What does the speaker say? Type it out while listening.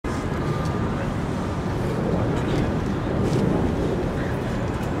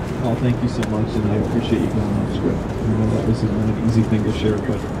thank you so much, and I appreciate you going off script. I know that this is not an easy thing to share,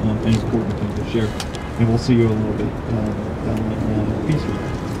 but an important thing to share. And we'll see you a little bit down in Peace Week.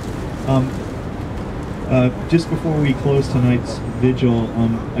 Just before we close tonight's vigil,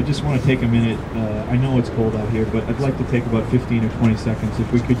 I just want to take a minute. I know it's cold out here, but I'd like to take about 15 or 20 seconds.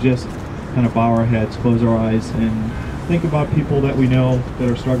 If we could just kind of bow our heads, close our eyes, and think about people that we know that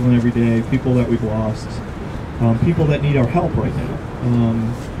are struggling every day, people that we've lost, people that need our help right now.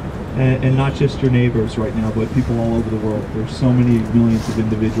 And not just your neighbors right now, but people all over the world. There's so many millions of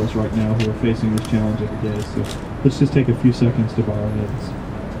individuals right now who are facing this challenge every day. So let's just take a few seconds to bow our heads.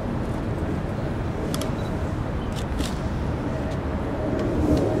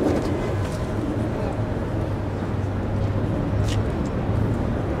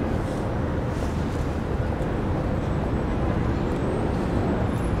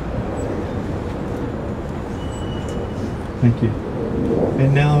 Thank you.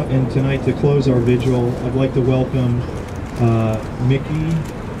 And now, and tonight, to close our vigil, I'd like to welcome Mickey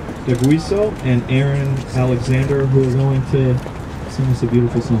DaGuiso and Alexander, who are going to sing us a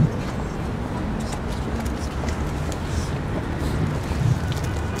beautiful song.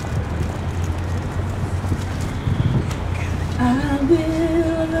 I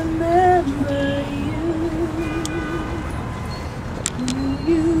will remember you. Will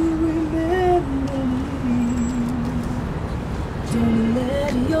you remember me? Don't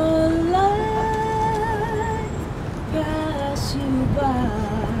let your life pass you by.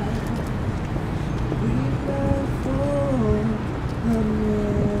 We live for the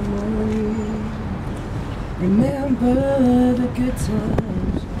memory. Remember the good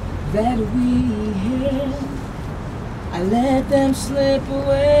times that we had. I let them slip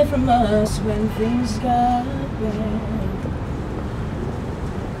away from us when things got bad.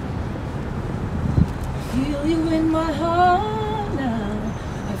 I feel you in my heart now,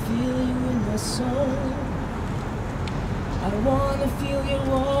 I feel you in my soul. I wanna feel your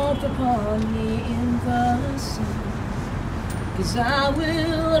warmth upon me in the sun. 'Cause I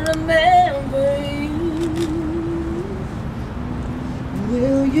will remember you.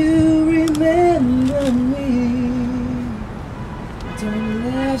 Will you remember me? Don't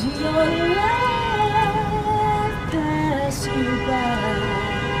let your life pass you by.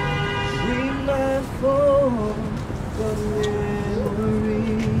 We live for the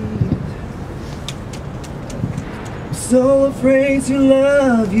memories. So afraid to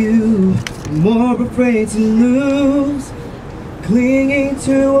love you, more afraid to lose. Clinging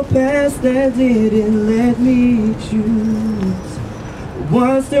to a past that didn't let me choose.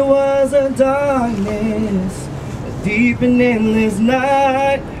 Once there was a darkness, deep and endless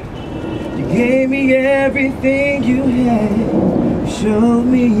night. You gave me everything you had, showed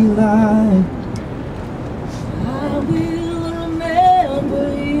me light. I will remember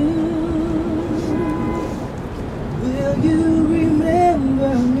you. Will you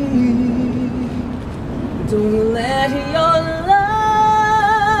remember me? Don't let your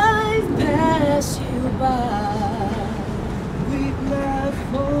life pass you by. We've left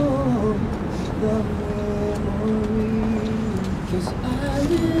for the 'cause I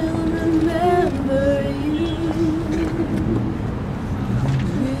will remember you.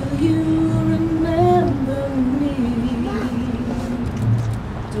 Will you remember me?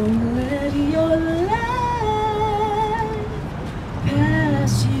 Don't let your life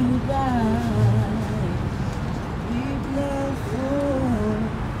pass you by. We've left for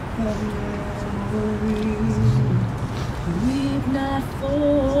the memories. We've not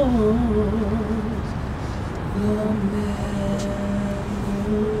forced the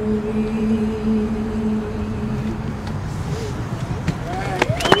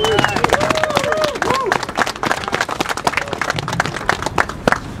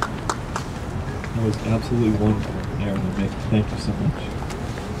That was absolutely wonderful, Aaron and Mick. Thank you so much.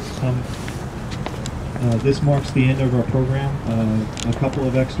 This marks the end of our program. A couple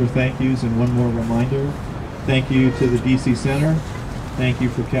of extra thank yous and one more reminder. Thank you to the DC Center. Thank you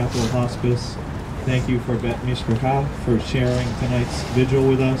for Capital Hospice. Thank you for Bet Mishpacha for sharing tonight's vigil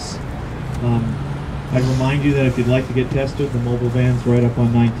with us. I'd remind you that if you'd like to get tested, the mobile van's right up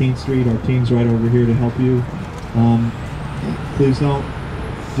on 19th Street. Our team's right over here to help you. Please don't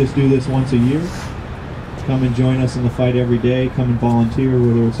just do this once a year. Come and join us in the fight every day. Come and volunteer,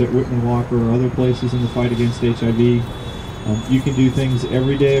 whether it's at Whitman-Walker or other places in the fight against HIV. You can do things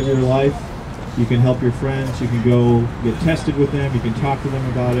every day of your life. You can help your friends. You can go get tested with them. You can talk to them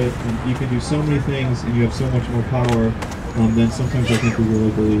about it. And you can do so many things, and you have so much more power than sometimes I think we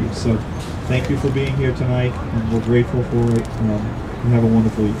really believe. So thank you for being here tonight, and we're grateful for it. And have a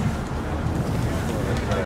wonderful evening.